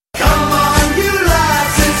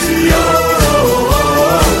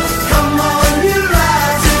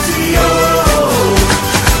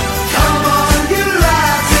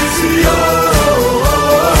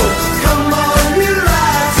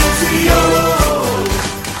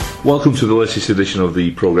Welcome to the latest edition of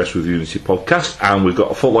the Progress with Unity podcast, and we've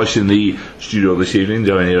got a footlights in the studio this evening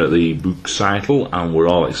down here at the Bookcycle, and we're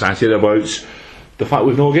all excited about the fact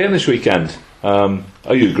we've no game this weekend. Are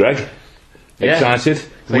you, Greg? Yeah. Excited?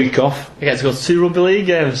 Week off? I get to go to 2 rugby league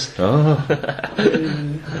games. Oh. Yeah,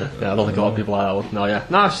 I don't think a lot of people like that one. No, yeah.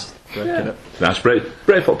 Nice. Yeah. Nice,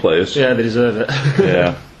 Brayford players. Yeah, they deserve it.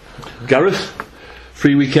 Yeah. Gareth,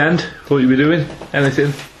 free weekend, what will you be doing?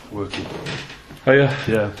 Anything? Working. Are you?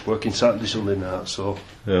 Yeah, working Saturday, Sunday night, so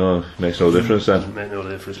Yeah, makes no difference then. doesn't make no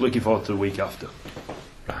difference. Looking forward to the week after.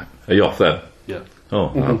 Right. Are you off then? Yeah.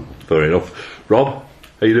 Oh, well, fair enough. Rob,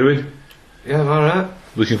 how you doing? Yeah, I'm alright.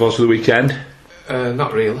 Looking forward to the weekend?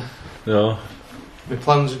 Not really. No. My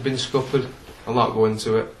plans have been scuppered. I'm not going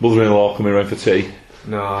to it. Mother-in-law coming round for tea?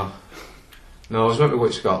 No, I was meant to go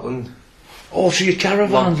to Scotland. Oh, so your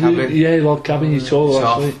caravan? Log cabin. Yeah, log cabin, you told us It's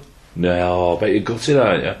last off. week. No, I bet you're gutted,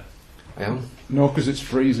 aren't you? I am. No, because it's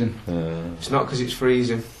freezing. It's not because it's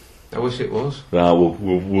freezing. I wish it was. Nah,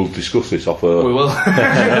 we'll discuss this off We will.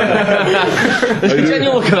 There's a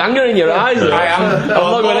genuine look of anger in your eyes. I am.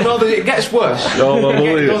 No, it gets worse. No, we'll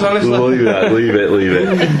leave It does, honestly. Leave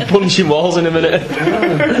it. Punching walls in a minute.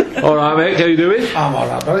 Alright, mate, how you doing? I'm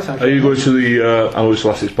alright, buddy, thank Are you. you going to the Analyst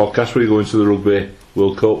Classics podcast? Are you going to the Rugby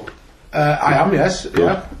World Cup? I am, yes. Good.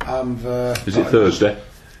 Yeah. Is it Thursday?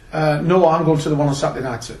 No, I'm going to the one on Saturday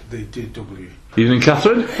night at the DW. Evening,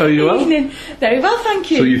 Catherine. How are you well? Evening. Very well, thank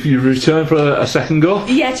you. So you've returned for a second go?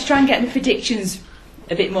 Yeah, to try and get the predictions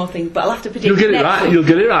a bit more things, but I'll have to predict You'll get it next right. week. You'll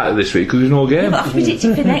get it right this week because there's no game. But I'll have to predict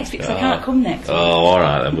it for next week because I can't come next Oh, week. all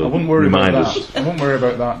right then. I We'll wouldn't worry remind about us. that. I won't worry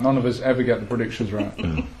about that. None of us ever get the predictions right.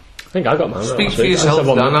 I think I got mine. Speak last for week. yourself, I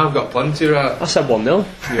said 1-0. Dan. I've got plenty right. I said 1-0.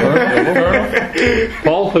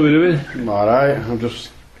 Paul, how are we doing? I'm alright, I'm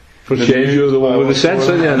just... For change, you're the one with the sense,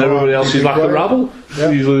 aren't you? And everybody else is like a rabble. Yeah.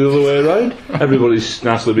 Usually the other way around. Everybody's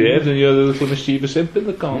nicely behaved, and you're the little mischievous imp in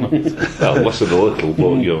the corner. Well, less than a little,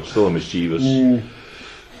 but you're still a mischievous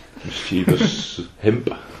imp.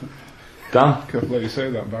 Dan? Can't let you say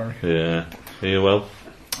that, Barry. Yeah. Are you well?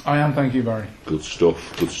 I am, thank you, Barry. Good stuff.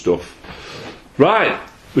 Right,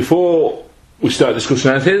 before we start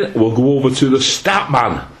discussing anything, we'll go over to the stat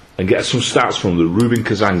man and get some stats from the Rubin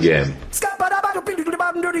Kazan game.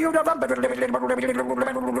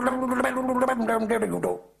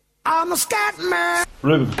 I'm a scat man.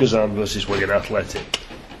 Reuben Kazan versus Wigan Athletic.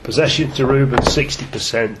 Possession to Reuben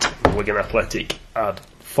 60%, and Wigan Athletic had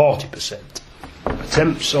 40%.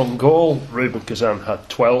 Attempts on goal, Reuben Kazan had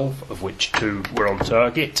 12, of which 2 were on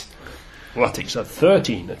target. Athletics had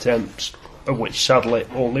 13 attempts, of which sadly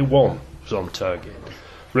only 1 was on target.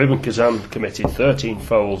 Reuben Kazan committed 13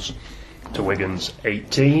 fouls to Wigan's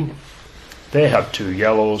 18. They had 2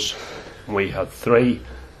 yellows, and we had 3.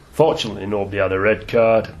 Fortunately, nobody had a red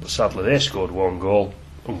card, but sadly they scored 1 goal,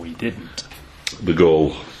 and we didn't. The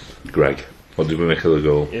goal, Greg. What did we make of the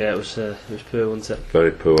goal? Yeah, it was poor, wasn't it?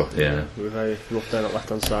 Very poor, yeah. We were very rough down at left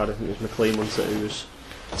hand side. I think it was McLean, wasn't it, who was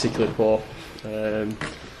particularly poor.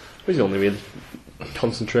 He's only really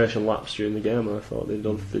concentration lapse during the game, and I thought they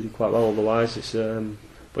did quite well otherwise.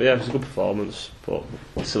 But yeah, it was a good performance, but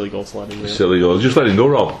a silly goal to let him. Silly goal. Just let him go,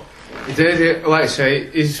 Rob. He did, yeah, like I say,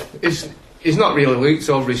 he's not really looked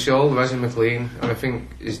over his shoulder, as in McLean, and I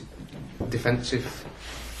think his defensive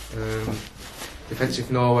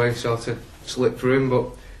Norway sort of slipped for him, but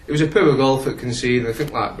it was a poor goal for conceding. I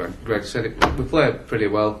think, like Greg said, we played pretty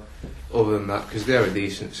well other than that, because they're a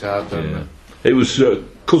decent side, don't they? It was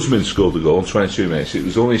Kuzmin scored the goal in 22 minutes. It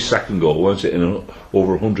was only his second goal, wasn't it, in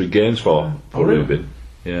over 100 games for Rubin.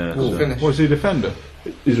 Yeah. Good So. finish. Was he a defender?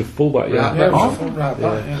 He's a fullback, yeah.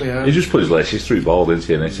 Yeah. He just put his laces through ball, didn't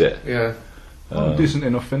he, and hit it. Yeah. Decent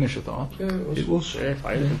enough finish, I thought. Yeah, it was. It was. Yeah,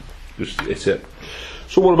 fine. Just hit it.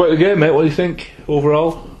 So what about the game, mate? What do you think,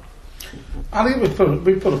 overall? I think we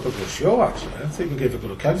put up a good show, actually. I think we gave a good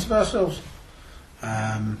account of ourselves.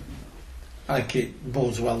 I think it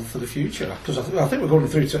bodes well for the future, because I think we're going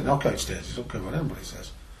through to knockout stages, I don't care what anybody says.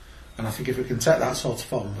 And I think if we can take that sort of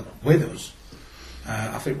form with us,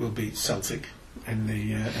 I think we'll beat Celtic in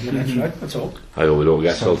the next round. That's all. I hope we don't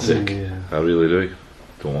get Celtic. I really do.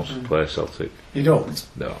 Don't want to play Celtic. You don't?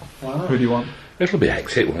 No. Why not? Who do you want? It'll be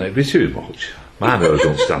hectic, won't it? It'll be too much. My nerves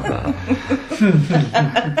don't stand that.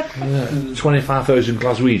 25,000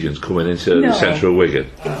 Glaswegians coming into the centre of Wigan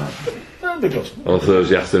That'll be good. on a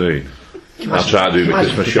Thursday afternoon. I'll try to do my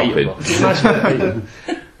Christmas shopping.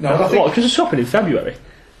 No, I think What, Christmas shopping in February?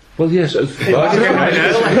 Well, yes.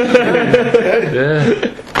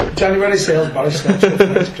 Yeah, January sales, Barry Snatch.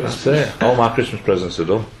 that's it. All my Christmas presents are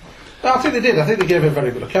done. I think they did. I think they gave a very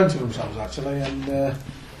good account of themselves, actually, and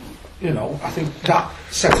I think that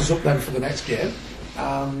set us up then for the next game.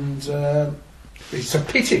 and it's a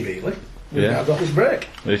pity, really. We've Yeah. now got this break.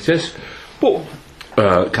 It is. But,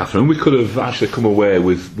 Catherine, we could have actually come away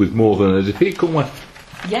with more than a defeat, couldn't we?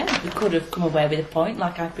 Yeah, we could have come away with a point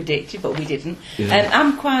like I predicted, but we didn't. Yeah.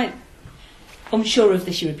 I'm quite unsure of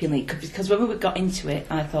this European League because when we got into it,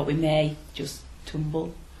 I thought we may just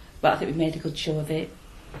tumble, but I think we made a good show of it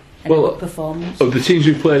and a good performance. Of the teams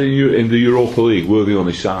who played in the Europa League, we're the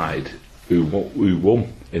only side who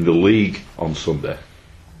won in the league on Sunday.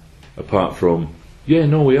 Apart from, we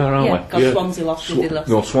are, aren't we? Because Swansea lost. They lost.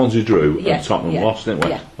 No, Swansea drew Yeah, and Tottenham yeah, lost, didn't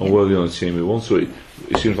we? yeah, And yeah. we're the only team who won, so it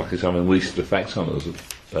seems like it's having least effects on us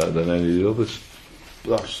than any of the others.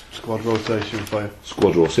 That's squad rotation for you.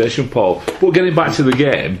 Squad rotation, Paul. But getting back to the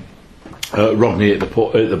game, Rodney hit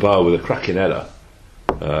the bar with a cracking header,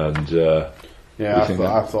 and Yeah, I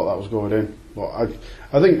thought that was going in. But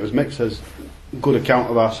I think it was Mick says good account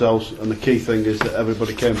of ourselves, and the key thing is that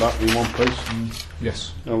everybody came back in one piece.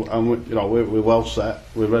 Yes. And we're well set.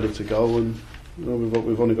 We're ready to go, and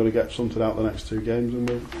we've only got to get something out the next two games, and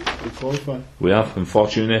we'll qualify. we have, and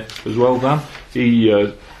Fortuny as well, Dan.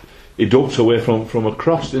 He ducked away from a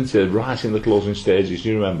cross, didn't he? Right in the closing stages. Do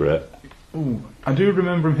you remember it? Ooh, I do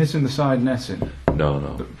remember him hitting the side netting.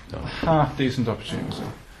 No. Half decent opportunity.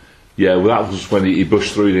 Yeah, well, that was when he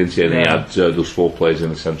bushed through, didn't he? And he Yeah. had those 4 players in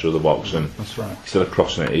the centre of the box, and That's right. instead of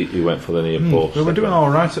crossing it, he went for the near post. We were doing all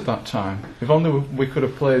right at that time. If only we could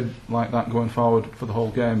have played like that going forward for the whole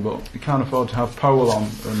game, but you can't afford to have Powell on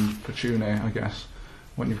and Fortuny, I guess,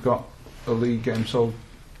 when you've got a league game so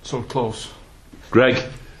close. Greg,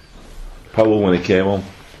 Powell, when he came on,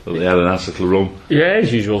 he had an answer to run. Yeah,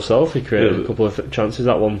 his usual self. He created Yeah. a couple of chances.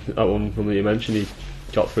 That one that you mentioned, he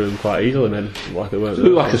got through them quite easily. Then, like they weren't. It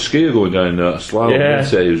looked like a skier going down a slalom, Yeah.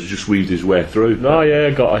 didn't he? He was just weaved his way through. No, yeah,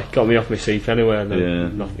 got me off my seat anyway, and then Yeah.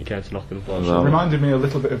 nothing came to nothing. No. Reminded me a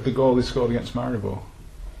little bit of the goal he scored against Maribor.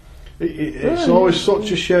 It's always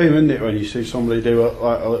such a shame, isn't it, when you see somebody do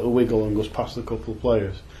a little wiggle and goes past a couple of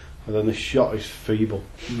players, and then the shot is feeble.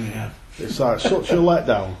 Yeah. It's like such a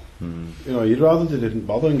letdown. You'd rather they didn't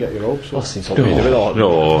bother and get your hopes up. That's something to do with all.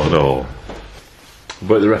 No.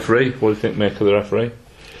 About the referee, what do you think make of the referee?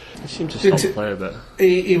 He seemed to Didn't stop it- play a bit.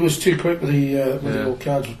 He was too quick with the old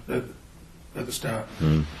cards at the start.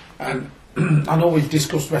 And I know we've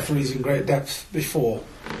discussed referees in great depth before.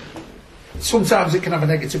 Sometimes it can have a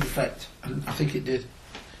negative effect, and I think it did.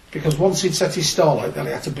 Because once he'd set his stall out, then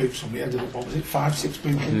he had to boot somebody. He ended up, 5-6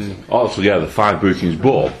 bookings? Altogether, 5 bookings,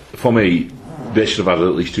 but for me, they should have had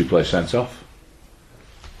at least 2 players sent off.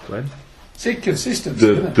 Glenn? It's inconsistency,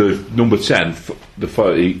 isn't it? The number 10,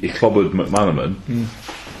 he clobbered McManaman.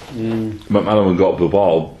 McManaman got the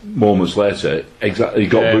ball moments later. Exactly, he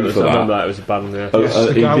got booked for I that. remember that. It was a bad one. Yeah. Yes,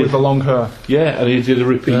 the he guy did- with the long hair. Yeah, and he did a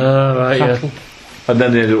repeat. Right, yeah. And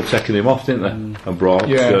then they ended up taking him off, didn't they? And brought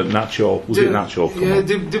Nacho. Was it Nacho? Come on.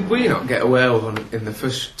 Did we not get away with one in the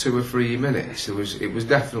first 2 or 3 minutes? It was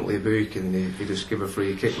definitely a booking. If you just give a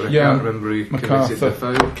free kick, but I can't remember who committed the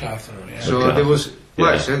foul. MacArthur, yeah. So there was, like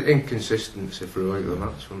I Yeah. said, inconsistency throughout the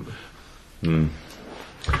match, wasn't there?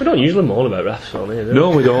 We don't usually moan about refs on here, do we? No,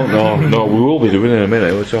 we don't. No, we will be doing it in a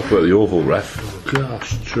minute. We'll talk about the oval ref.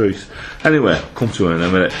 Gosh, truth. Anyway, come to it in a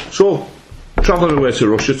minute. So, travelling away to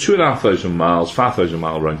Russia, 2,500 miles, 5,000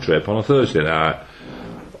 mile round trip on a Thursday night.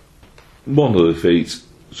 1 defeat.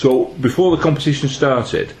 So, before the competition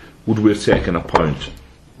started, would we have taken a point?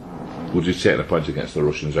 Would you have taken a point against the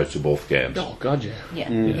Russians out of both games? Oh God, yeah.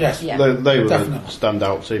 Yeah. Yes. Yeah. They were the Definitely.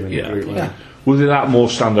 standout team in Yeah. the group. Yeah. Was it that more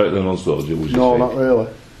standout than us, though? Would you No, think? not really.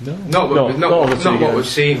 Not the what we've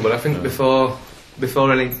seen, but I think before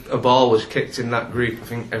a ball was kicked in that group, I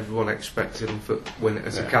think everyone expected them to win it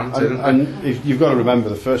as a canter. didn't they? And if you've got to remember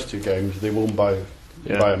the first 2 games, they won by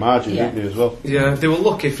a margin, Yeah. didn't they, as well? Yeah, they were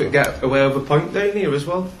lucky if it get away with a point down here as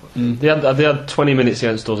well. They had 20 minutes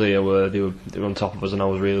against us here where they were on top of us, and I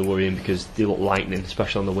was really worrying because they looked lightning,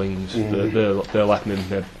 especially on the wings. Their left mid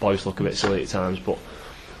boys look a bit silly at times, but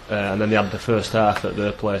and then they had the first half at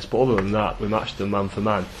their place. But other than that, we matched them man for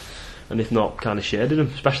man, and if not, kind of shaded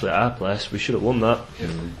them, especially at our place. We should have won that.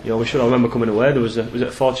 We should. I remember coming away. There was a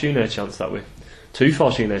Fortuny chance that we. 2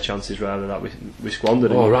 Fortuny chances rather that we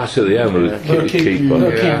squandered. Oh, right at the end with the keeper.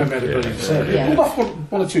 The Yeah. keeper made a brilliant save. Yeah. He pulled off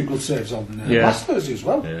one or 2 good saves on last Thursday as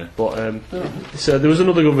well. Yeah. But so there was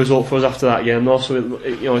another good result for us after that game, though. So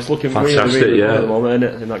it's looking Fantastic, really yeah. good at the moment,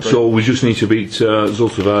 isn't it? In that group. So we just need to beat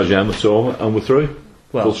Zulta Varjam at home and we're through.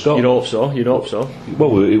 well, full stop. you'd hope so. You'd hope so.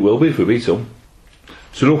 Well, it will be if we beat them.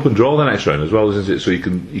 It's an open draw the next round as well, isn't it? So you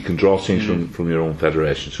can draw teams from your own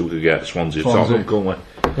federation. So we could get Swansea, Tottenham, couldn't we?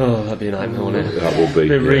 Oh, that'd be a nightmare, wouldn't it? That would be.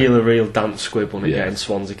 Be yeah. real dance squib on it Yeah. against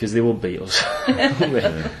Swansea because they will beat us.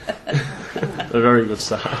 a very good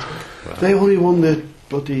side. They only won the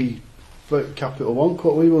bloody Capital One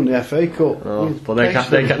Cup. We won the FA Cup. But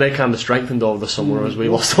they kind of strengthened over the summer as we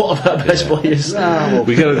lost a lot of our best players.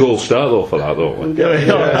 We get a gold star though for that, don't we? We'll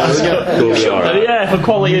be all right. For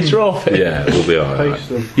quality trophy. Yeah, we'll be alright.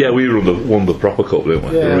 Yeah, we won the proper cup, didn't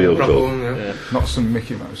we? The real cup. Not some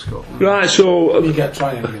Mickey Mouse Cup. Right, so You get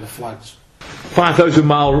triangular flags. 5,000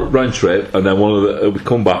 mile round trip, and then we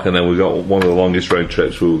come back, and then we got one of the longest round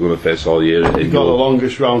trips we were going to face all year. You've got the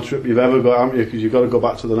longest round trip you've ever got, haven't you? Because you've got to go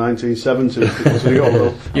back to the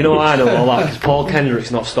 1970s. You know, I know all that because Paul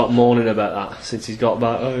Kendrick's not stopped moaning about that since he's got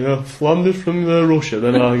back. Oh yeah, landed from Russia,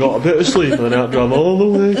 then I got a bit of sleep, and then I drove all the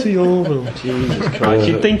way to Yeovil. Jesus Christ!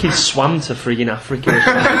 You'd think he'd swam to friggin' Africa.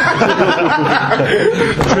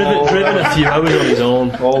 driven a few hours on his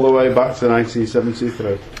own. All the way back to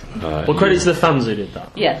 1973. Well, credit to the fans who did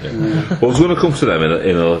that. Yeah. Well, I was going to come to them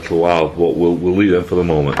in a little while, but we'll leave them for the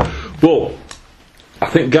moment. But I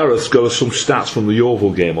think Gareth's got some stats from the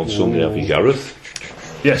Yeovil game on Sunday, have you, Gareth?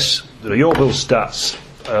 Yes, the Yeovil stats.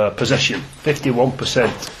 Possession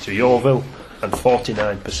 51% to Yeovil and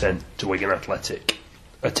 49% to Wigan Athletic.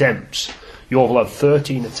 Attempts. Yeovil had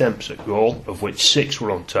 13 attempts at goal, of which 6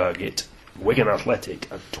 were on target. Wigan Athletic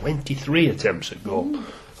had 23 attempts at goal,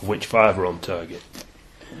 of which 5 were on target.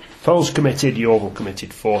 Fouls committed, Yeovil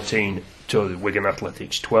committed 14 to the Wigan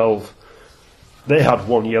Athletics 12. They had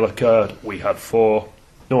 1 yellow card, we had 4.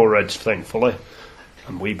 No reds, thankfully.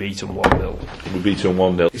 And we beat them 1-0. We beat them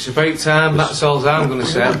 1-0. It's about time, that's all I'm going to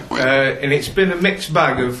say. And it's been a mixed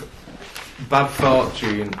bag of bad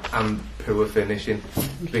fortune and poor finishing.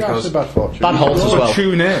 Because bad fortune. Bad halts as well.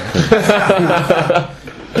 Tune in.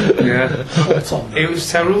 yeah, it was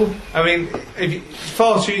terrible. I mean,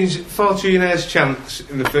 Fortune's chance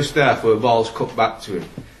in the first half where the ball's cut back to him,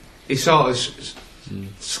 he sort of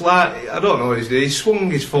slight. I don't know what he did. He swung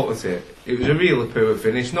his foot at it. It was a really poor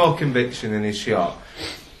finish. No conviction in his shot,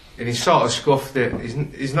 and he sort of scuffed it.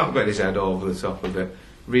 He's not got his head over the top of it.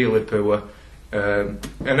 Really poor. And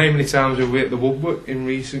how many times have we hit the woodwork in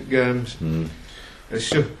recent games? It's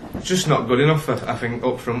just not good enough, I think,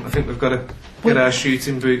 up front. I think we've got to get our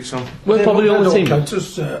shooting boots on. We're probably the only team. They don't count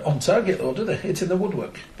us on target, though, do they? Hitting the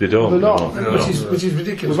woodwork. They don't. They're not. No. Which is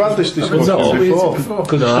ridiculous. We've had this discussion before.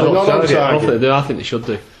 Because No, it's not on target. I think they should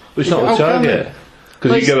do. It's not How a can target.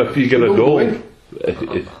 Because you get a goal.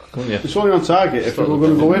 Can't you? It's only on target if we're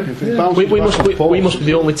going to go in. If it bounces We back and must forth. be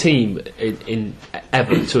the only team in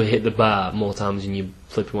ever to hit the bar more times than you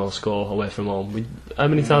flipping well score away from home. How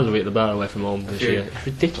many times have we hit the bar away from home this year? It's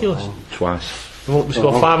ridiculous. Twice. We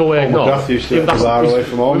scored 5 away. No, McGrath used to hit the bar away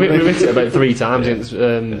from home. we hit it about 3 times against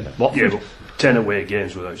Watford. Yeah, but 10 away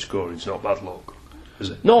games without scoring is not bad luck, is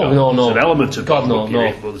it? No. There's an element of God, bad luck no. in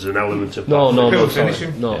it, but there's an element of No, bad no, luck. no, Poor sorry.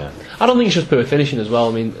 finishing. No. Yeah. I don't think it's just poor finishing as well.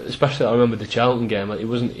 I mean, especially I remember the Charlton game. Like, it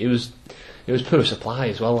was poor supply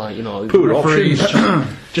as well. Like, you know, Poor referees options.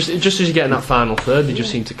 just as you get in that final third, they just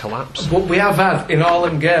seem to collapse. But we have had, in all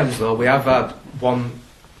them games though, we have had one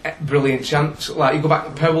brilliant chance. Like, you go back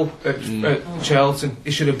to Powell at Charlton, he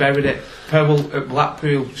should have buried it. Powell at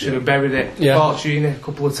Blackpool should have buried it. Yeah. Fortune a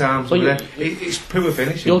couple of times. Well, It's poor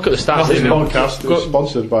finishing. You look at the stats. This isn't it? podcast is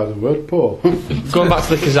sponsored by the word poor. Going back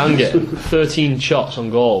to the Kazan game, 13 shots on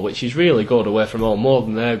goal, which is really good away from home, more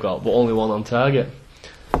than they've got, but only 1 on target.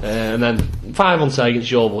 And then 5 on target against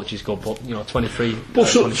Yeovil, which is good, but 23. But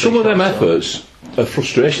some 23 of them shots, so- efforts are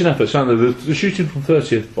frustration efforts, aren't they? They're shooting from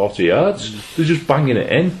 30 or 40 yards. They're just banging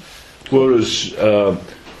it in. Whereas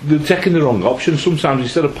they're taking the wrong option. Sometimes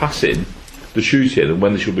instead of passing, they're shooting, and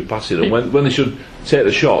when they should be passing, and when they should take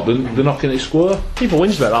the shot, they're knocking it square. People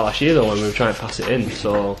whinged about that last year though when we were trying to pass it in,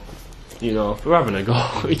 so if we're having a go.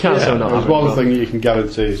 You can't say we're not There's having a one go. thing you can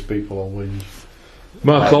guarantee is people will win.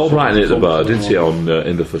 Mark Albright hit the bar, didn't he,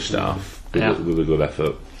 in the first half Yeah. with a good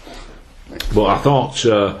effort. But I thought,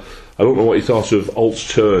 I don't know what you thought of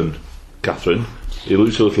Alt's turn, Catherine. He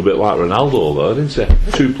looks a little bit like Ronaldo though, didn't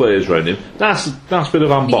he? 2 players round him. Nice bit of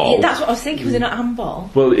handball. Yeah, that's what I was thinking. Was it not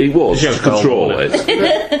handball? Well, it was It's to just goal, control wasn't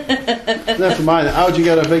it. Never mind. How do you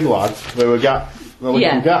get a big lad through a gap? A little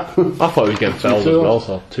Yeah. gap. I thought he was getting felled as well,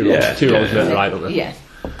 so 2 Yeah, rows. 2 rows yeah. meant right, don't they? Yeah.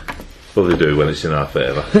 Well, they do when it's in our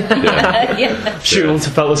favour. Yeah. Yeah. Shoot them to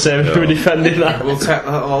felt the same if we were defending that. We'll take that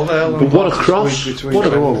all there. But what a cross! Between What the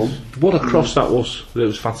two of them. a cross that was! It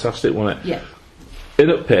was fantastic, wasn't it? Yeah. In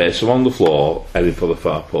at pace, along the floor, heading for the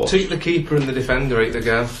far post. Took the keeper and the defender out the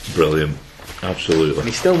game. Brilliant, absolutely.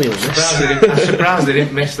 He's still kneeling this. I'm surprised they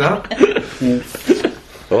didn't miss that.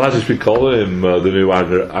 The lads has been calling him the new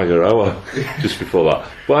Aguero just before that.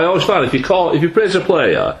 But I always find if you praise a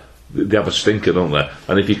player, they have a stinker, don't they?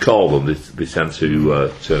 And if you call them, they tend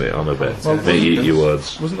to turn it on a bit. They eat your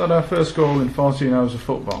words. Wasn't that our first goal in 14 hours of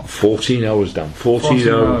football? 14 hours, Dan. 14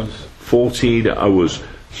 hours. 14 hours.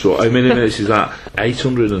 So how many minutes is that?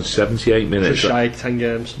 878 minutes. Just shy of 10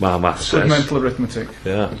 games. My maths Good says. mental arithmetic.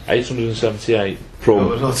 Yeah, 878 I from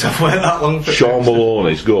don't know to wait that long for Sean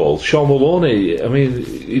Maloney's goal. Sean Maloney, I mean,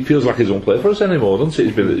 he feels like he doesn't play for us anymore, doesn't he?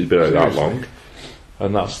 He's been out that long.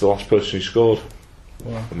 And that's the last person who scored.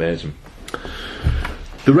 Wow. Amazing.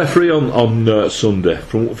 The referee on Sunday,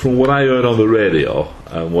 from what I heard on the radio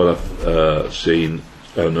and what I've seen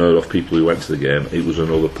and heard of people who went to the game, it was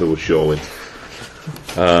another poor showing.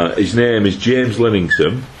 His name is James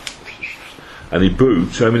Linnington, and he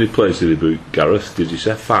booked. How many players did he book, Gareth? Did you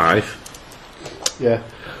say 5? Yeah.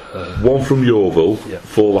 1 from Yeovil, Yeah.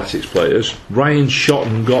 4 Latics players. Ryan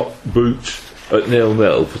Shotton got booked at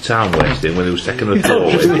 0-0 for time wasting when he was taking a throw.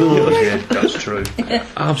 Yeah, that's true.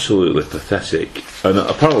 Absolutely pathetic. And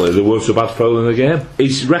apparently there was a bad foul in the game.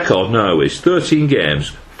 His record now is 13 games,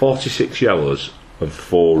 46 yellows and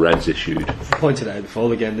 4 reds issued. Pointed out before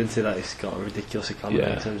the game, didn't he, that he's got a ridiculous economy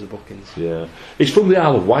Yeah. in terms of bookings. Yeah, it's from the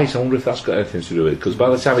Isle of Wight. I wonder if that's got anything to do with it. Because by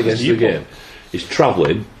the time he gets to the game, he's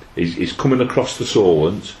travelling. He's coming across the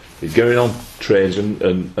Solent. He's going on trains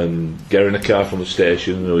and getting a car from the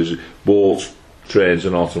station. You know, his boats, trains,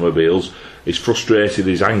 and automobiles. He's frustrated.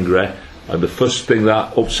 He's angry. And the first thing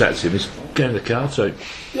that upsets him is getting the cards out.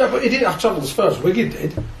 Yeah, but he didn't have trouble as far as Wigan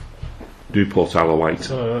did. Newport Isle of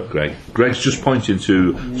Wight. Greg. Greg's just pointing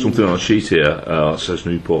to something on a sheet here that says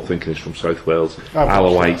Newport, thinking it's from South Wales. Isle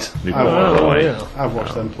of Wight. Newport Isle of Wight. yeah. I've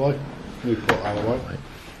watched them play. Newport Isle of Wight.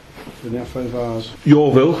 Didn't have 5 hours.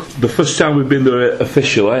 Yeovil, the first time we've been there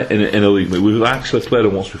officially in a league meet. We've actually played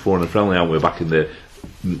them once before in a friendly, haven't we? Back in the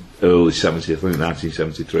early 70s, I think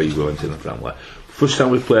 1973 we went in a friendly. First time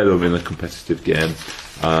we played them in a competitive game,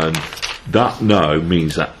 and that now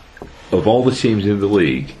means that of all the teams in the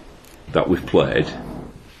league that we've played,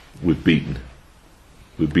 we've beaten.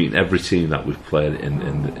 We've beaten every team that we've played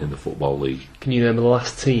in the Football League. Can you name the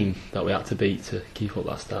last team that we had to beat to keep up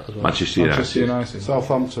that stat as well? Manchester United.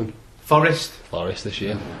 Southampton. Forest. Forest this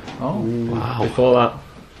year. Oh, Wow.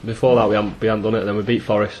 Before that we hadn't done it, and then we beat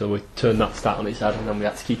Forest, so we turned that stat on its head, and then we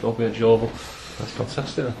had to keep it up against Yeovil. That's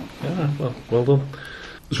fantastic. Yeah, well done.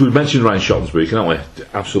 So we've mentioned Ryan Shotton's book, haven't we?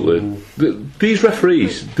 Absolutely. These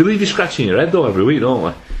referees, they leave you scratching your head though every week,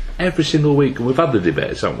 don't they? Every single week. And we've had the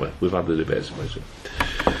debates, haven't we? We've had the debates about it.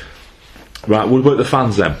 Right, what about the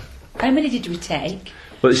fans then? How many did we take?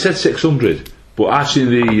 Well, it said 600, but I've seen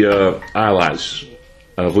the highlights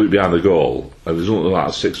and I've looked behind the goal, and there's only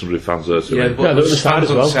like 600 fans there to Yeah, me. but there was the side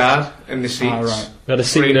as well. Outside in the seats. right. We had a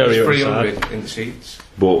seating area at the 300 side. in the seats.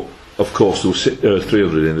 But of course there was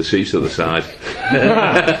 300 in the seats at the side.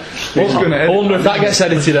 Who's going to I edit? wonder if that gets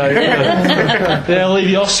edited out. They'll leave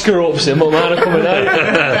the Oscar up, so mine are coming out.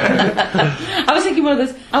 I was thinking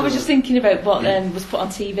I was just thinking about what was put on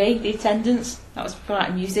TV, the attendance. That was quite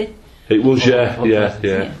amusing. It was, yeah,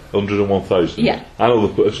 1,000. 101,000. Yeah. I know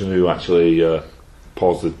the person who actually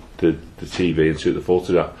paused the TV and took the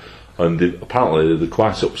photograph, and apparently they're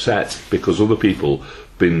quite upset because other people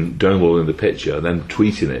been downloading the picture and then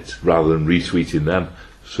tweeting it rather than retweeting them.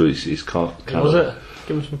 So it's kind What was of. it?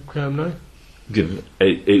 Give us some crime now.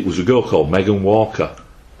 It was a girl called Megan Walker.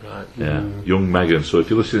 Right. Yeah, young Megan. So if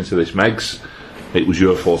you're listening to this, Megs, it was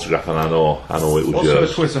your photograph, and I know it was What's her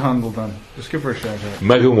yours. Twitter handle then? Just give her a shout out.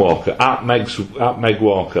 Megan Walker at Meg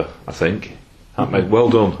Walker, I think. At Meg, well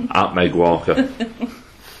done, at Meg Walker.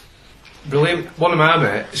 Brilliant. One of my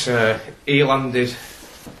mates,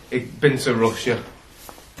 he'd been to Russia.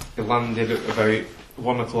 He landed at about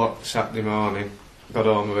 1 o'clock Saturday morning, got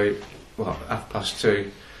home about 2:30,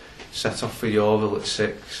 set off for Yeovil at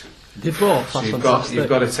 6. They both. So That's you've fantastic.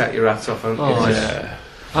 got to take your hat off, haven't you? Oh, yeah.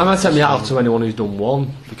 I might take my hat off to anyone who's done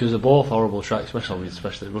one, because they're both horrible tracks,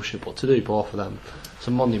 especially Russia, but to do both of them, it's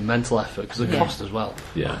a monumental effort, because they cost as well.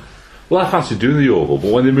 Yeah. Well, I fancied doing the Yeovil,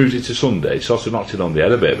 but when they moved it to Sunday, it sort of knocked it on the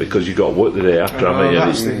head a bit because you got to work the day after.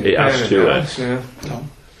 It adds to it. Yeah.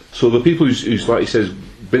 So the people who's like he says,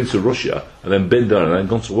 been to Russia and then been there and then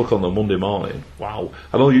gone to work on the Monday morning. Wow.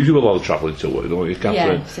 I know you do a lot of travelling to work, don't you,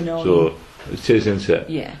 Catherine? Yeah, it's annoying. So it is, isn't it?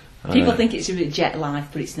 Yeah. People think it's a bit jet life,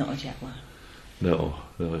 but it's not a jet life. No.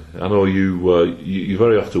 I know you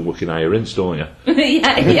very often work in higher inns, don't you?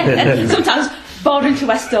 yeah. Sometimes bordering to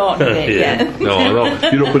West Dorton a bit, yeah. No, I know.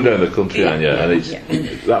 You're up and down the country, aren't you? Yeah, And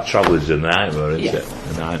it's that travelling's a nightmare, isn't it?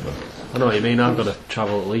 A nightmare. I know what you mean, I've got to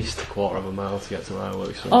travel at least a quarter of a mile to get to my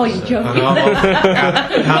work. So Oh, you're joking.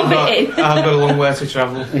 I've got a long way to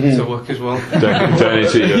travel to work as well. Down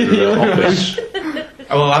into your office.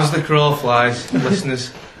 Well, as the crow flies,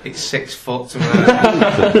 listeners. It's 6 foot to me,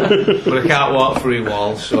 but I can't walk through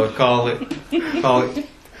walls, so I call it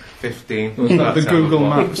 15. Was that the Google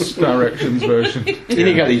Maps directions version? You need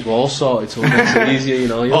to get these walls sorted so it makes it easier, you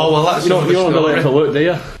know. That's you don't have a little look, do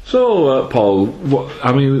you? So, Paul,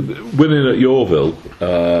 winning at Yeovil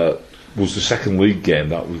was the second league game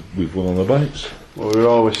that we've won on the bounce. Well, we were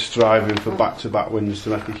always striving for back-to-back wins to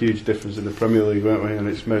make a huge difference in the Premier League, weren't we? And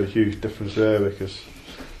it's made a huge difference there because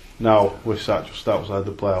now we're sat just outside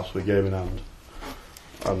the playoffs with a game in hand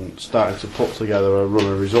and starting to put together a run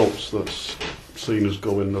of results that's seen us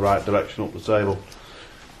go in the right direction up the table.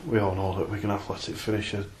 We all know that Wigan Athletic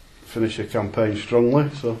finish a campaign strongly,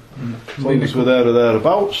 so as long as we're there or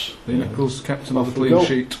thereabouts. Lee Nichols kept another clean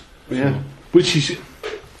sheet. Yeah. Which is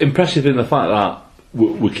impressive in the fact that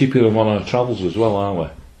we're keeping them on our travels as well, aren't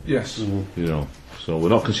we? Yes. You know, so we're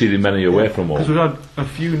not conceding many away from home. Because we've had a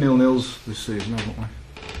few 0-0s this season, haven't we?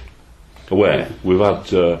 Away, we've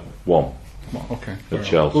had one. Well, okay. At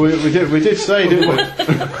Chelsea. Well, we did say, didn't we?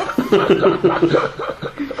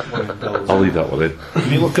 I'll leave that one in.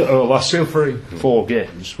 If you look at our last Feel free. 4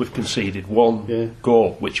 games, we've conceded 1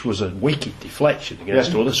 goal, which was a wicked deflection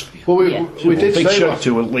against Huddersfield. Well, we did Big say shout that.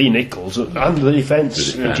 to Lee Nichols and the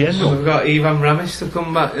defence in So general. we've got Ivan Ramis to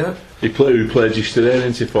come back, yeah? He played yesterday,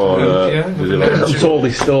 didn't he? For I'm told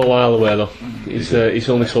he's still a while away though. He's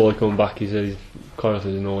only slowly coming back. His quality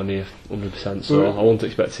is nowhere near 100%, so I won't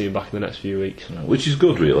expect to see him back in the next few weeks. which is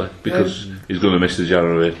good, really, because he's going to miss the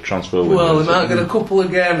January transfer window. Well, he might get a couple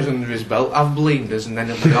of games under his belt, have blinders, and then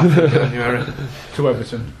he'll be off in January. To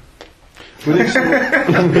Everton. We did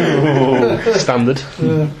say, Standard.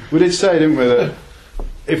 we did say, didn't we, that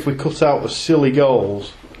if we cut out the silly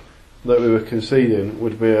goals that we were conceding,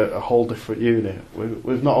 would be a whole different unit.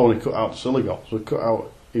 We've not only cut out silly goals, we've cut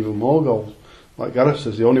out even more goals. Like Gareth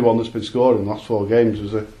says, the only one that's been scored in the last 4 games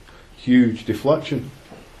was a huge deflection.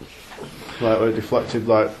 Like we deflected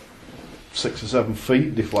like 6 or 7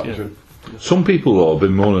 feet deflection. Some people though have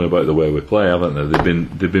been moaning about the way we play, haven't they?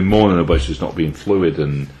 They've been moaning about us not being fluid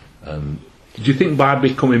and do you think by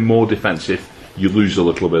becoming more defensive you lose a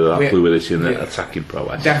little bit of that fluidity in the attacking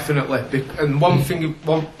prowess? Definitely. And one thing,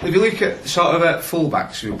 if you look at sort of at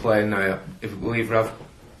fullbacks who are playing now, if we either have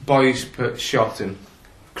Boyce, Shotton,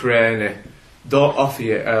 Craney, don't offer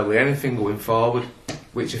you early anything going forward,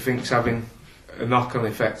 which I think's having a knock-on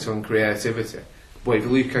effect on creativity. But if you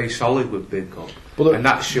look how solid we've been, and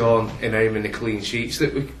that's shown in how many clean sheets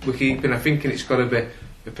that we're keeping, I think it's got to be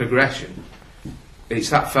a progression.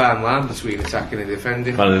 It's that fine line between attacking and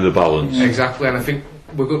defending. Finding the balance. Exactly, and I think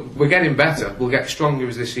we're getting better. We'll get stronger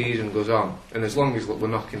as the season goes on, and as long as we're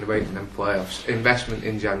knocking about in them playoffs, investment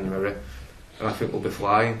in January, and I think we'll be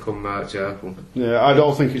flying come March, April. Yeah, I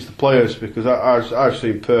don't think it's the players because I've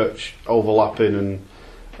seen Perch overlapping and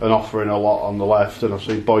offering a lot on the left, and I've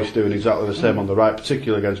seen Boyce doing exactly the same on the right,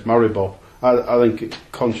 particularly against Maribor. I think it's a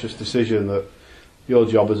conscious decision that your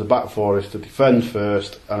job as a back four is to defend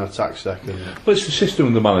first and attack second. Well, it's the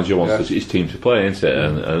system the manager wants his team to play, isn't it?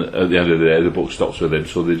 And at the end of the day, the buck stops with him,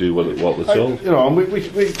 so they do what they're told. And we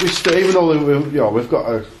stay, even though we've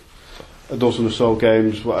got a dozen or so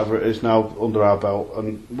games, whatever it is now, under our belt,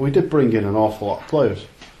 and we did bring in an awful lot of players,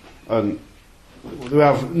 and we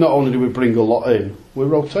have not only do we bring a lot in, we're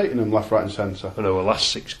rotating them left, right, and centre. And our last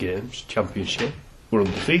 6 games, Championship, we're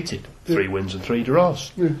undefeated. 3 wins and 3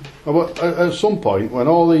 draws. Yeah. But at some point, when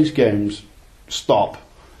all these games stop,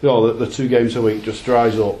 the 2 games a week just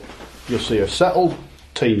dries up, you'll see a settled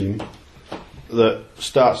team that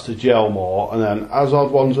starts to gel more, and then as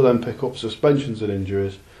odd ones of them pick up suspensions and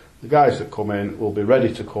injuries, the guys that come in will be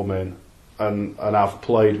ready to come in and have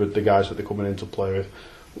played with the guys that they're coming in to play with.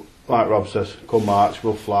 Like Rob says, come March,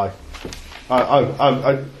 we'll fly.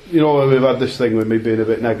 We've had this thing with me being a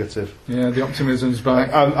bit negative. Yeah, the optimism's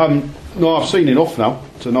back. I've seen enough now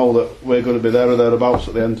to know that we're going to be there or thereabouts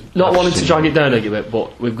at the end. Not wanting to drag it down a bit,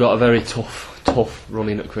 but we've got a very tough run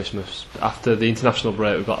in at Christmas. After the international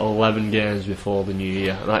break, we've got 11 games before the new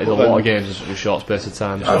year, and that is a lot of games in such a short space of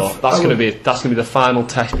time. So that's going to be the final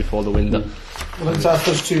test before the window. Well, it's our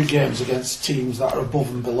first 2 games against teams that are above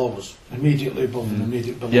and below us, immediately above and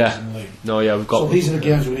immediately below us in the league. We've got. So these are the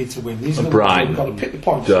games we need to win. These are the Brighton, we've got to pick the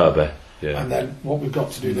points. Derby, yeah. And then what we've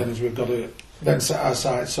got to do then is we've got to then set our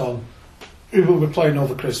sights on who we'll be playing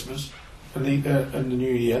over Christmas and the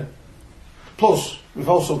New Year. Plus, we've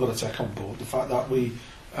also got to take on board the fact that we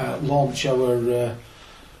launch our,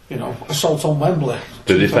 assault on Wembley.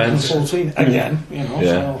 The defence. 2014 again,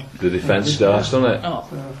 So the defence starts, doesn't it? Oh.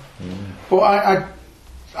 But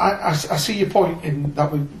I see your point in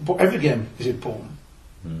that. But every game is important.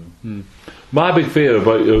 My big fear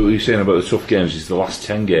about what you're saying about the tough games is the last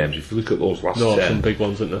 10 games. If you look at those last 10, some big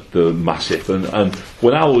ones, isn't there? they're massive. And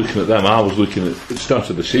when I was looking at them, I was looking at the start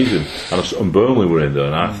of the season, and Burnley were in there,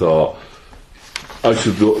 and I thought, out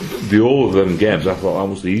of the all of them games, I thought that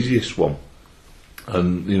was the easiest one.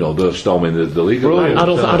 And they're storming the league. Brilliant. I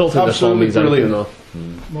don't think they're storming anything though.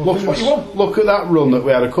 Look at that run that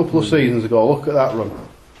we had a couple of seasons ago. Look at that run.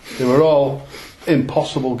 They were all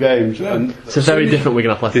impossible games. And It's a very different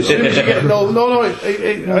Wigan Athletic.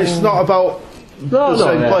 it's not about the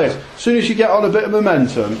same players. As soon as you get on a bit of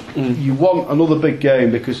momentum, you want another big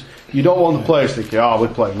game because you don't want the players thinking, we're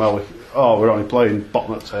playing well. We're only playing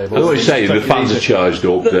bottom of the table. I know what you're saying, the fans are charged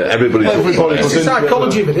up, that everybody's It's the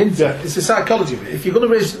psychology of it, isn't it? It's the psychology of it. If you're going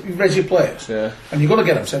to raise your players, and you're going to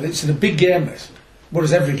get them, so it's a big game, this.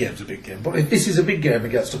 Whereas every game's a big game. But if this is a big game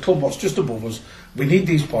against a club what's just above us, we need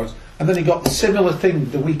these points. And then you got the similar thing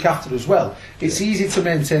the week after as well. It's easy to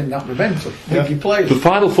maintain that momentum with your players. The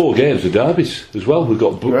final 4 games are derbies as well. We've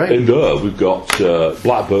got in there. We've got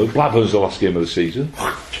Blackburn. Blackburn's the last game of the season.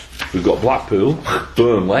 We've got Blackpool,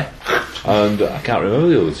 Burnley, and I can't remember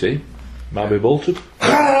the other team. Might be Bolton.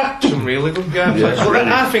 Some really good games.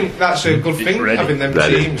 I think that's a good thing, having them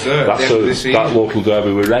teams there at the end of the season. That local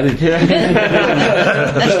derby with Reading.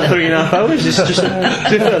 3.5 hours. It's just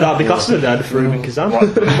that'd be classed as a derby for Ruben Kazan.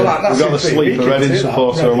 We've got a sleeper Reading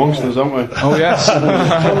supporter amongst us, haven't we? Oh yes.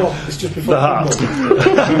 It's just before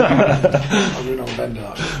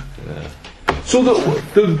So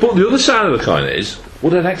but the other side of the coin is,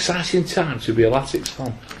 what an exciting time to be a Latics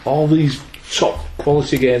fan. All these top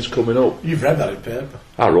quality games coming up. You've read that in paper.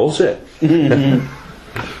 I wrote it.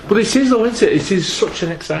 But it is though, isn't it? It is such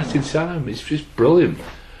an exciting time. It's just brilliant.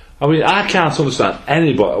 I mean, I can't understand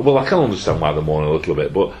anybody. Well, I can understand why they're mourning a little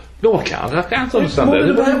bit, but no, I can't. I can't understand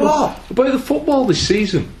anybody about the football this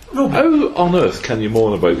season. How on earth can you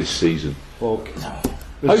mourn about this season? Well,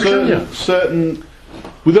 How can you?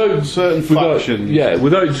 Without certain factions,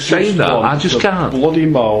 without saying that, I just can't. Bloody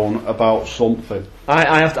moan about something.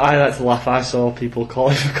 I like to laugh. I saw people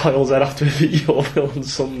calling for Coyle's head after we beat Yeovil on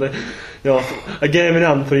Sunday. A game in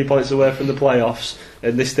hand, 3 points away from the playoffs.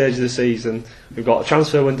 At this stage of the season, we've got a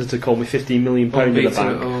transfer window to come with £15 million in the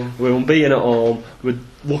bank. We're unbeaten at home. We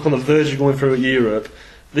look on the verge of going through Europe.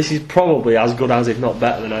 This is probably as good as, if not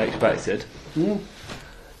better than I expected. You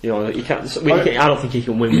can't. I don't think he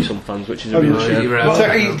can win with some fans, which is a real shame.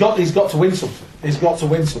 He's got to win something. He's got to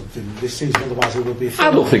win something this season, otherwise it will be. I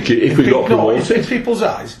don't think if we got promoted, in people's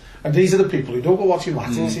eyes, and these are the people who don't go watching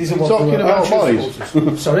Latins. These are talking about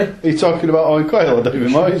Moyes. Sorry, are you talking about Owen Coyle or David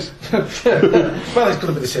Moyes? Well, it's going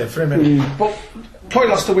to be the same for him. But Coyle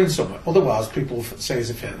has to win something, otherwise people say he's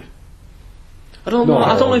a failure. I don't know.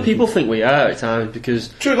 I don't know if people think we are at times because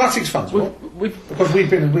true Latics fans, because we've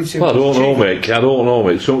seen. Well, I don't know,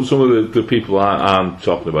 mate. Some of the people I'm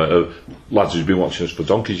talking about are lads who've been watching us for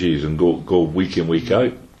donkey's years and go week in, week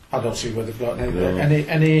out. I don't see where they've got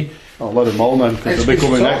any. I'll let them all then, because they'll be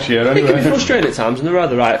coming next year anyway. It can be frustrating at times, and there are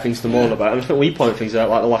the right things to moan about. And I think we point things out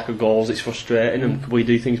like the lack of goals. It's frustrating, and we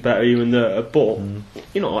do things better here and there. But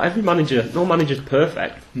every manager, no manager's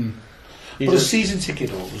perfect. But as season ticket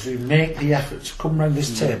holders who make the effort to come round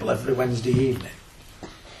this table every Wednesday evening,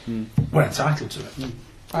 we're entitled to it.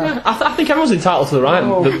 I think everyone's entitled to the right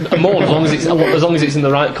more, as long as it's in the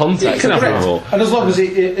right context. And as long as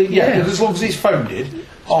as long as it's founded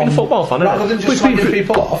on a football fan, rather than just slagging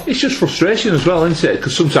people off. It's just frustration as well, isn't it?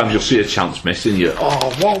 Because sometimes you'll see a chance missed and you're,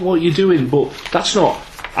 what are you doing? But that's not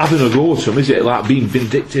having a go at them, is it? Like being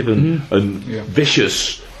vindictive and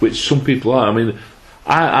vicious, which some people are. I mean,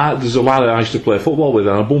 there's a lad I used to play football with,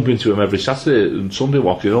 and I bump into him every Saturday and Sunday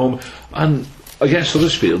walking home, and against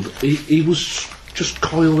Huddersfield he was just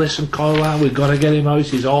Coyle this and Coyle that, we've got to get him out,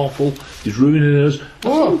 he's awful, he's ruining us.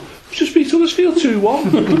 Just beat Huddersfield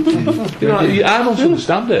 2-1. I don't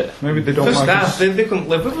understand it. Maybe they don't first like half, they couldn't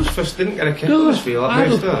live with us. First didn't get a kick Huddersfield at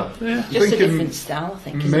first half. Just a different style, I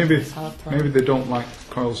think. Maybe they don't like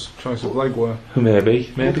Coyle's choice of leg wear.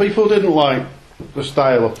 Maybe. Well, people didn't like the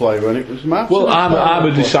style of play when it was Martinez. Well, I'm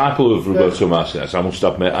a disciple of Roberto Martinez, I must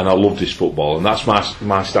admit, and I love this football, and that's my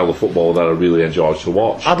style of football that I really enjoy to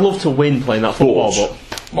watch. I'd love to win playing that football, but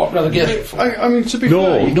what relegation? I mean, to be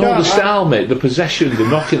fair, the style, mate, the possession, the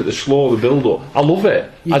knocking at the slow, the build-up. I love it.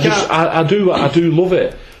 I do love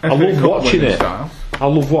it. I love watching it. I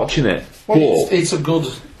love watching it. Well, it's a good.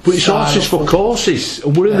 But it's all just for courses,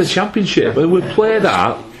 and we're in the Championship, and we play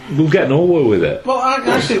that. We'll get nowhere with it. Well,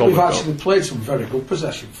 I think we've actually played some very good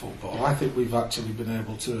possession football. I think we've actually been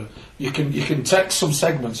able to. You can take some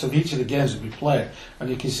segments of each of the games that we played, and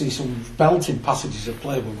you can see some belting passages of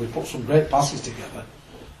play where we put some great passes together.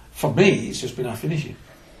 For me, it's just been our finishing.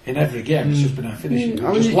 in every game. It's just been our finishing. I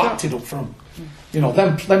mean, Just you lacked it up front. You know,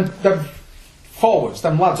 them forwards,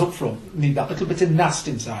 them lads up front need that little bit of nast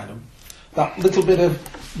inside them, that little bit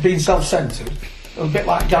of being self-centred, a bit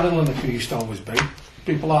like Gary Lineker used to always be.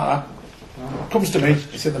 People like that. Comes to me,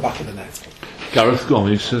 it's in the back of the net. Gareth, go on,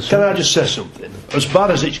 you said Can I just say something? As bad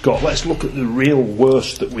as it's got, let's look at the real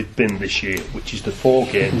worst that we've been this year, which is the 4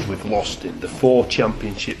 games we've lost in, the 4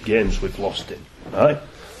 championship games we've lost in. Right?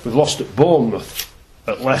 We've lost at Bournemouth,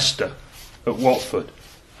 at Leicester, at Watford,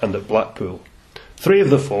 and at Blackpool. 3 of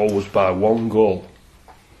the 4 was by 1 goal.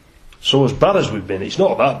 So as bad as we've been, it's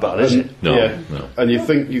not that bad, is it? No, Yeah. no. And you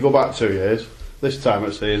think you go back 2 years. This time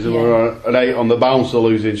at season, we're on an 8 on the bounce, a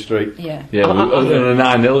losing streak. Yeah. Yeah, we were a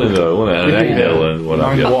 9-0 in there, wasn't it? And an 8-0 and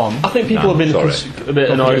whatever. 9-1. I think people have been sorry. a bit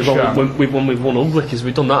annoyed as well Sham. when we've won Ugly, because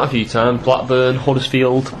we've done that a few times. Blackburn,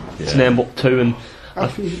 Huddersfield, to name up 2, and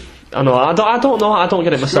I know I don't know, I don't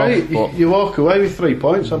get it myself. Great, But you walk away with 3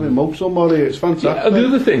 points, having mugged somebody, it's fantastic. And the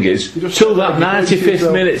other thing is, You just till that you point 95th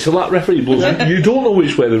yourself. minute, till that referee blows, you don't know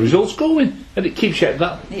which way the result's going, and it keeps you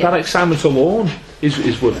that excitement alone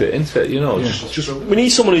is worth it, isn't it? You know, just we need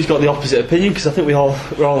someone who's got the opposite opinion, because I think we're all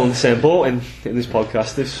on the same boat in this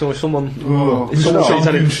podcast. If someone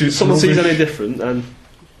sees any different, then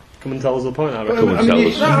come and tell us the point. I reckon. Come and tell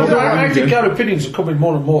us. I think our opinions are coming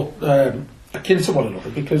more and more akin to one another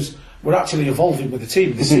because we're actually evolving with the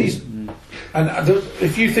team this season. And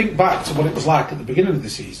if you think back to what it was like at the beginning of the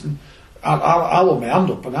season, I'll hold my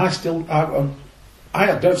hand up, and I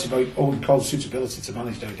had doubts about Owen Cole's suitability to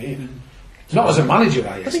manage down here. Not as a manager,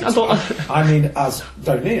 I mean as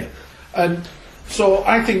down here. And so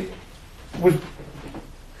I think with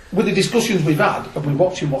the discussions we've had and we're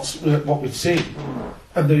watching what we've seen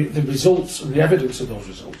and the results and the evidence of those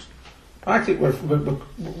results, I think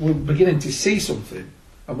we're beginning to see something,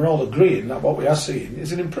 and we're all agreeing that what we are seeing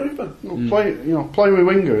is an improvement. Playing with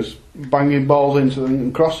wingers, banging balls into them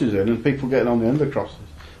and crosses in, and people getting on the end of crosses.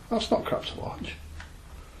 That's not crap to watch.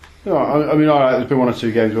 You know, I mean, all right, there's been 1 or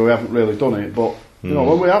 2 games where we haven't really done it, but you know,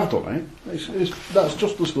 when we have done it, that's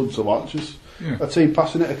just as good to watch as a team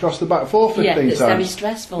passing it across the back 4 15 it's times. very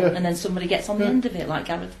stressful, and then somebody gets on the end of it, like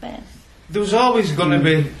Gareth Bale. There was always going to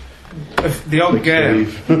be the odd game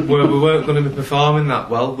where we weren't going to be performing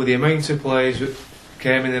that well, with the amount of players that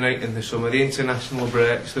came in and out in the summer, the international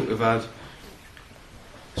breaks that we've had.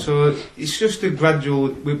 So it's just a gradual.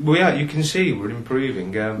 You can see we're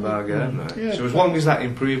improving game by game. Right? Yeah. So as long as that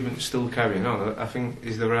improvement's still carrying on, I think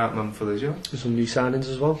he's the right man for the job. There's some new signings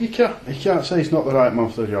as well. You can't say he's not the right man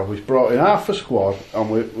for the job. He's brought in half a squad, and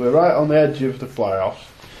we're right on the edge of the playoffs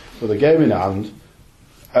with a game in hand,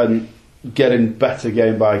 and getting better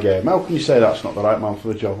game by game. How can you say that's not the right man for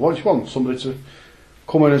the job? What do you want? Somebody to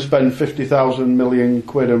come in and spend 50,000 million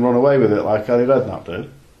quid and run away with it like Harry Redknapp did?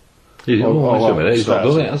 he's not done it,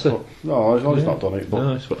 has he? No, he's not done it. But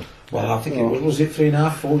No, it's Well, I think it was it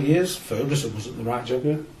 3.5, 4 years? Ferguson wasn't the right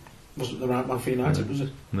job. Wasn't the right man for United, was it?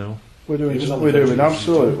 no. we're He was on doing the bench.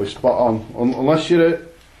 absolutely spot on. Unless you're a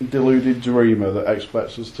deluded dreamer that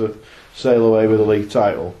expects us to sail away with a league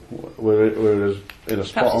title, we're in a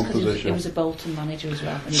spot Perhaps on because position. he was a Bolton manager as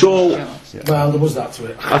well. and he So- was yours. Well, there was that to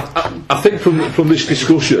it. I think from this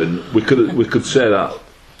discussion, we could say that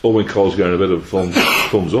Owen Cole's getting a bit of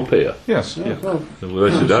thumbs up here. Yes. Well,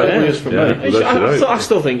 Without a doubt. certainly is for me. Without I a doubt.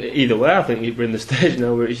 still think either way. I think we're in the stage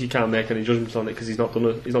now where you can't make any judgments on it because he's not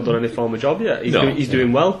done any form of job yet. He's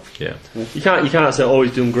doing well. Yeah. You can't say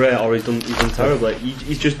he's doing great or he's done terribly.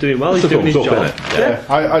 He's just doing well. He's It's a doing his thumbs up, job. innit?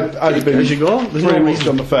 Yeah, I'd have been As you go. There's no pretty much reason.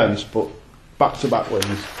 on the fence, but back-to-back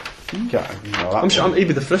wins. I'm sure he'd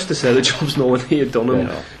be the first to say the job's nowhere near done, and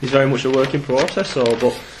Yeah. he's very much a work in process.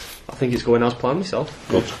 But I think it's going as planned myself.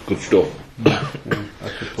 Good stuff.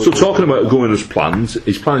 So talking about going as planned,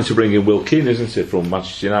 he's planning to bring in Will Keane, isn't he, from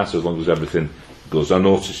Manchester United, as long as everything goes. I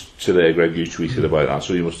noticed today, Greg, you tweeted about that,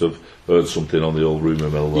 so you must have heard something on the old rumour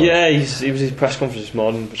mill. Yeah, he was at his press conference this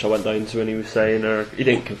morning, which I went down to, and he was saying he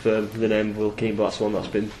didn't confirm the name of Will Keane, but that's the one that's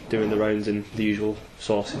been doing the rounds in the usual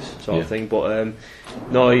sources sort of thing. But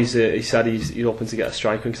no, he said he's hoping to get a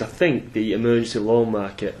striker, because I think the emergency loan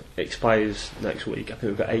market expires next week. I think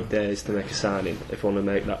we've got 8 days to make a signing if we want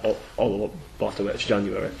to make that all the way up to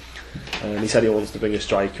January. And he said he wants to bring a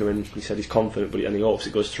striker, and he said he's confident, and he hopes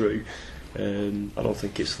it goes through. I don't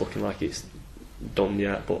think it's looking like it's done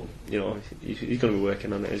yet, but you know he's going to be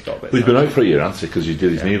working on it. He's got a bit. But he's been out for a year, hasn't he? Because he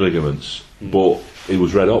did his knee ligaments. But he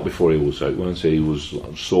was red hot before he was out, wasn't he? He was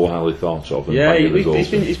so highly thought of. And Yeah, banging the goals.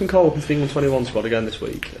 he's been called up into the England 21 squad again this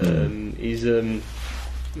week. He's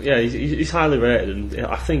highly rated, and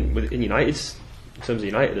I think in United's, in terms of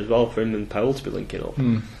United as well, for him and Powell to be linking up,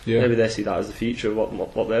 maybe they see that as the future of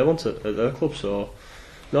what they want at their club. So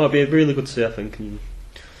No, it'd be really good to see, I think. And,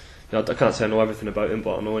 I can't say I know everything about him,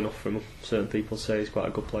 but I know enough from him. Certain people say he's quite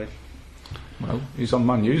a good player. Well, he's on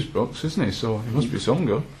Man U's books, isn't he? So he must be some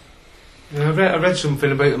good. Yeah, I read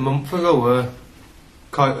something about a month ago where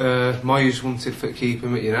Moyes wanted to keep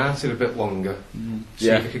him at United a bit longer. See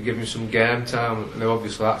if he could give him some game time. Now,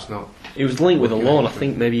 obviously, that's not. He was linked with a loan, I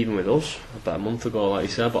think, maybe even with us about a month ago, like you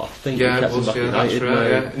said. But I think he kept him back at United.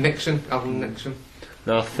 That's right. Alan Nixon.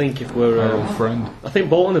 No, I think if we're Our old friend. I think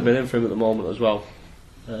Bolton have been in for him at the moment as well.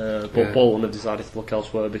 But Bolton have decided to look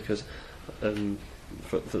elsewhere because,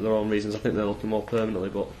 for their own reasons, I think they're looking more permanently.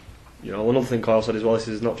 But another thing Kyle said as well, this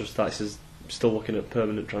is not just that; he says still looking at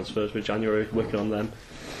permanent transfers for January, working on them.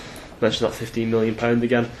 Mentioned that £15 million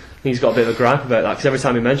again. I think he's got a bit of a gripe about that because every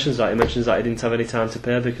time he mentions that he didn't have any time to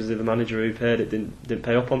pay because the manager who paid it didn't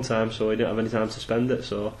pay up on time, so he didn't have any time to spend it.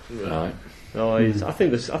 So Right. no, I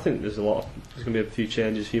think there's a lot. There's going to be a few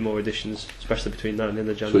changes, a few more additions, especially between now and the end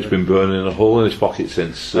of So January. he's been burning a hole in his pocket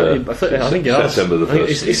since I think it has. September the I think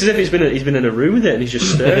 1st. it's as if he's been in a room with it and he's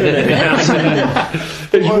just staring at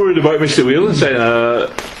it. He's worried about Mr. Whelan saying,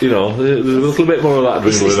 there's a little bit more of that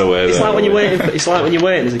dwindling away. It's there. like when you're waiting. It's like when you're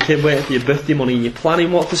waiting as a kid waiting for your birthday money and you're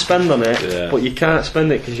planning what to spend on it, but you can't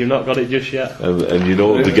spend it because you've not got it just yet. And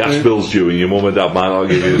the gas bill's due, and your mum and dad might not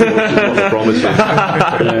give you as much as what they're promising.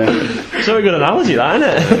 It's a very good analogy, that,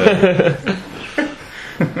 isn't it?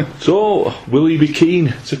 So, will he be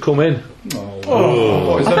keen to come in?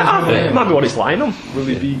 What is that? I think it might be what it's lying on. Will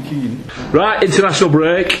he be keen? Right, international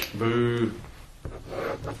break. Boo.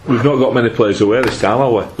 We've not got many players away this time,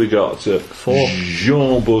 have we? We got 4.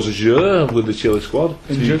 Jean Beausejour with the Chile squad.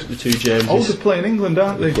 Injured. The 2 Jameses. Oh, they're playing England,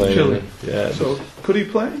 aren't they? Chile. Yeah. So, could he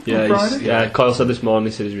play on Yeah, Friday? Kyle said this morning.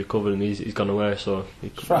 He said he's recovered and he's gone away. So he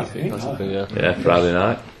could, Friday, that's isn't something, Yeah, Friday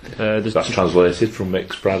night. There's That's translated from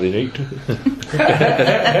Mick's Friday night.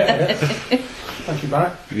 Thank you,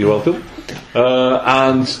 Barry. You're welcome.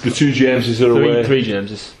 And the 2 Jameses are away. 3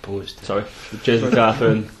 Jameses. Sorry, James MacArthur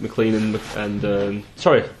and McLean and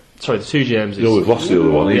sorry, the 2 Jameses. We've lost the other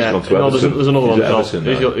one. He's gone to Everton. There's another He's one. at Everton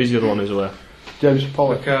now. Who's the other one who's away? James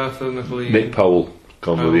Pollock. MacArthur, McLean. Nick Powell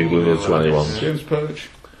gone with England under 21. James Perch.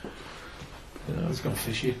 It's gone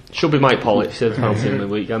fishy. Should be Mike Pollitt. He said penalty in the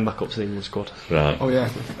weekend back up to the England squad. Right. Oh, yeah.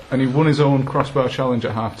 And he won his own crossbar challenge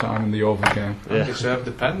at half time in the Oval game. Yeah. He served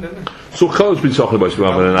the pen, didn't he? So Cole's been talking about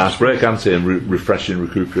having a nice break, hasn't he, and refreshing,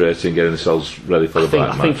 recuperating, getting themselves ready for the I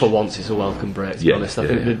Brighton think match. for once it's a welcome break, to be honest. I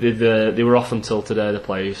think they were off until today, the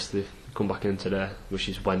players. They've come back in today, which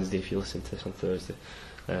is Wednesday if you listen to this on Thursday.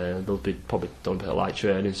 They'll be probably done a bit of light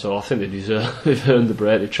training, so I think they've earned the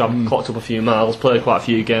break. They've clocked up a few miles, played quite a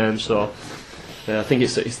few games, so I think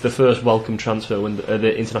it's the first welcome transfer when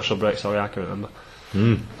the international break. Sorry, I can remember.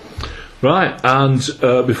 Right, and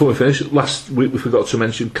before we finish, last week we forgot to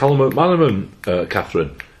mention Callum McManaman,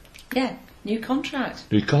 Catherine. Yeah, new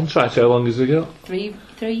contract. New contract, how long has he got? 3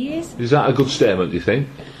 years. Is that a good statement, do you think?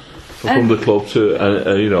 From the club to,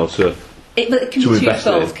 to... But it can To be invest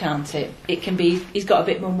in twofold, it. can't it? It can be he's got a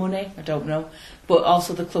bit more money, I don't know, but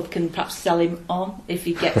also the club can perhaps sell him on if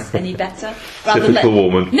he gets any better. Typical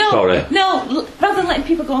woman, sorry. Rather than letting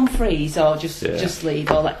people go on freeze or just leave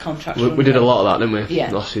or let contracts. We did a lot of that, didn't we?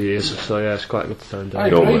 Yeah. Last few years. So yeah, it's quite good to turn I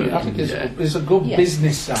down. agree. I think it's a good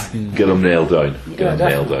business side. Get them nailed down. Yeah,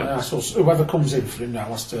 definitely. So whoever comes in for him now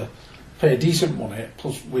has to pay decent money,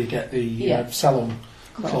 plus we get the sell-on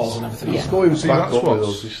clause and everything He's else. going See, back that's up with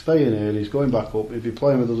what's- us. He's staying here. He's going back up. He'll be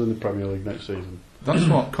playing with us in the Premier League next season. That's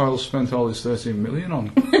what Kyle spent all his 13 million on.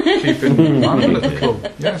 Keeping McManaman at the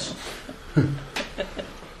club. Yes.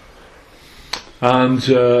 And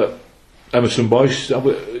Emerson Boyce,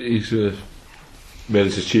 he's made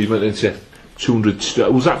his achievement into 200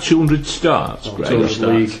 starts. Was that 200 starts? Greg? 200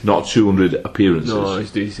 league. Not 200 appearances. No,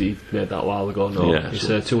 he made that a while ago. No, Yeah, it's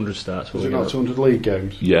so- 200 starts. Was it not 200 league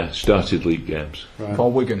games? Yeah, started league games Right.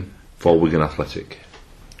 For Wigan. for Wigan Athletic.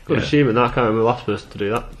 Good Yeah. achievement. That I can't remember the last person to do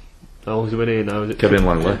that. How long has he been here now? Is it Kevin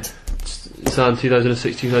Langley. He signed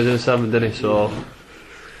 2006, 2007, didn't he? So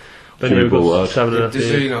been Jimmy here a good Bullard. 7.5 Does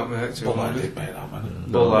years. he not make it? Bullard did make that, man.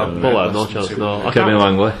 Bullard, no chance. No, I Kevin can't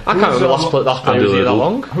Langley. remember the last player Andy was here that Liddell.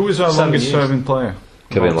 long. Who was our 7 longest years. serving player? of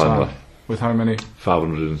Kevin all time? Langley. With how many?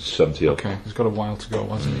 570 up. Okay, he's got a while to go,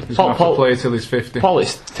 hasn't he? He's Paul- going to have Paul- to play till he's 50.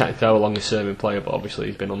 Pollitt's technically our longest serving player, but obviously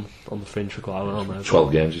he's been on the fringe for quite a while now.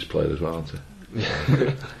 12 games he's played as well, hasn't he?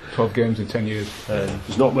 12 games in 10 years.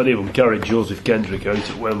 There's not many of them carried Joseph Kendrick out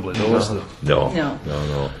at Wembley, though, is there? No.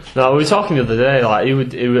 No, we were talking the other day, like, who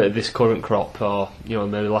would at this current crop, or maybe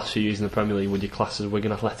the last few years in the Premier League, would you class as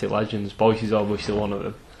Wigan Athletic legends? Boyce is obviously one of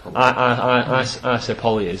them. I say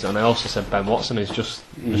Polly is, and I also said Ben Watson is just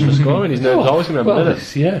for scoring. His name's always going to remember,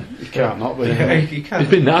 isn't it? Yeah. You can't not be. You can't. He's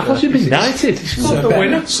been knighted. He's Scored the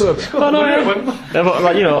winner. Yeah, but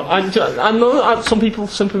like, you know, I know some people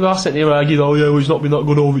are sitting here arguing, oh yeah, well, he's not been that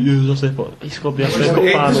good over the years. I say, but he scored the FA Cup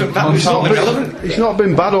It final. doesn't matter. It's not relevant. He's not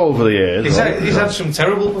been bad over the years. He's had some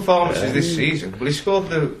terrible performances this season, but he scored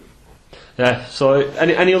the. Yeah. So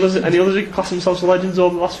any others who class themselves as legends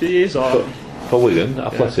over the last few years, or For Wigan,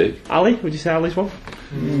 Athletic. Ali? Would you say Ali's one?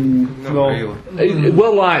 Not really.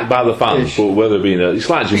 Well liked by the fans, but whether being it's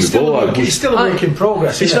like Jimmy Bullard. He's still a work in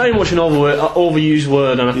progress. It's isn't very much an overused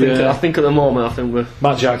word, and I think at the moment, we're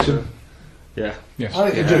Matt Jackson. yeah. Yes.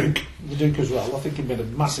 I think the Duke as well. I think he made a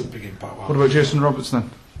massive big impact. What about Jason Roberts then?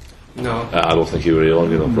 No. I don't think he was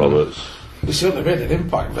long enough, Roberts. He certainly made an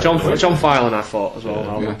impact. John Filan, I thought as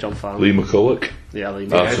well. Yeah. John Filan. Lee McCulloch. Yeah, Lee.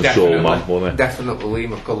 That's a sole man, wasn't Definitely Lee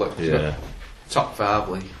McCulloch. Yeah. Top 5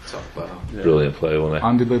 league. Top 5. Yeah. Brilliant player, wasn't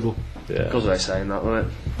Andy Liddell. he? Yeah. Goes without saying that,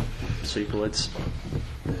 wasn't it? Super lids.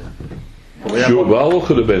 Sure, well, what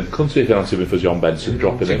could have been? Couldn't see if it had been for John Benson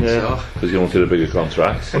dropping him Yeah. because he wanted a bigger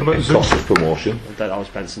contract. What about It Zoom? cost us promotion. I doubt that was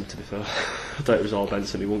Benson, to be fair. I thought it was all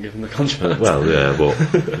Benson. He won't give him the contract. Well, yeah, but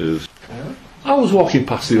it was. I was walking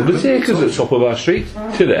past the Undertakers at the top of our street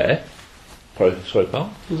today. Sorry,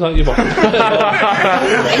 pal. Was that your box? I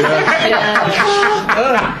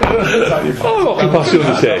was walking past the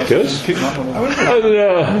Undertakers.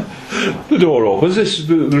 And, the door opens.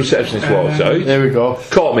 The receptionist walks out. Here we go.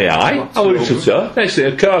 Caught my eye. I looked at her. Next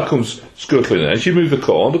thing, a car comes scurtling in. She moved the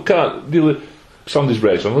car. The car dealer slammed his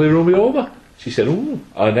brakes on. They run me over. She said, "Oh,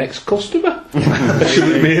 our next customer." She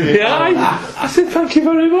looked me in the eye. I said, "Thank you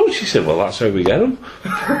very much." She said, "Well, that's how we get them."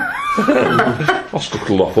 I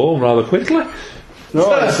scuttled off home rather quickly.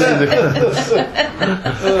 No, it's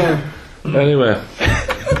Anyway.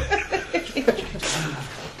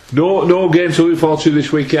 No games to look forward to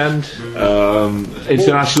this weekend.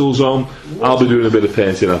 International's on. I'll be doing a bit of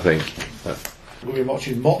painting, I think. We'll be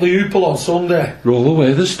watching Motley Hoople on Sunday. Roll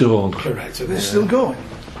away the stone. Correct. And they're still going.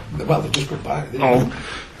 Well, they've just come back. All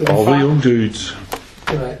the young dudes.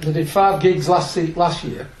 Correct. They did 5 gigs last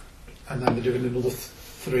year, and then they're doing another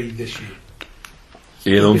 3 this year.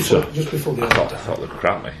 Ian Hunter. Just before the I thought they'd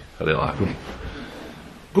crap me. I didn't like them.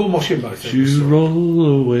 Go and watch him both. You roll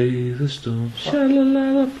away the stone.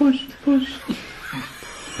 Sha-la-la-la, push, push.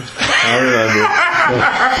 I remember.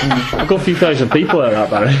 I've got a few thousand people at that,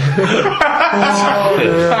 Barry.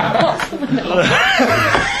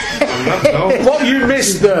 What you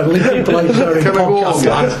missed there, people out there in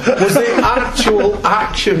podcast, was the actual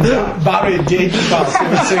action that Barry did whilst he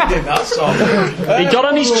was singing that song. He got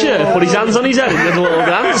on his chair, put his hands on his head, and did a little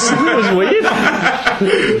dance. It was weird.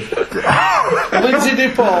 Lindsay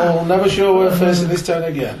DePaul will never show her face in this town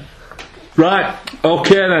again. Right,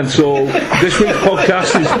 okay then, so this week's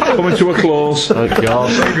podcast is coming to a close. Oh, God.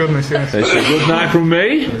 Thank goodness, yes. It's a good night from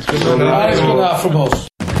me. It's good night from us.